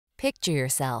Picture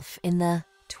yourself in the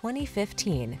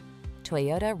 2015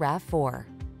 Toyota RAV4.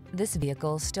 This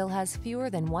vehicle still has fewer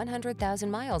than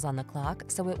 100,000 miles on the clock,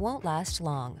 so it won't last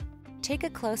long. Take a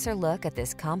closer look at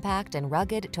this compact and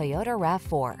rugged Toyota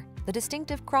RAV4, the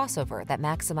distinctive crossover that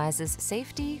maximizes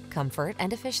safety, comfort,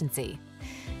 and efficiency.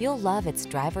 You'll love its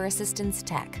driver assistance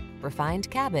tech,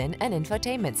 refined cabin, and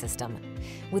infotainment system.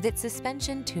 With its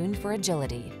suspension tuned for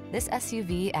agility, this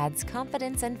SUV adds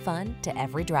confidence and fun to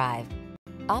every drive.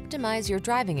 Optimize your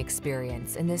driving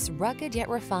experience in this rugged yet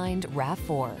refined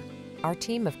RAV4. Our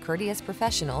team of courteous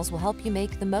professionals will help you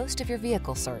make the most of your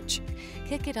vehicle search.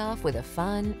 Kick it off with a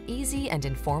fun, easy, and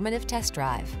informative test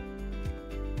drive.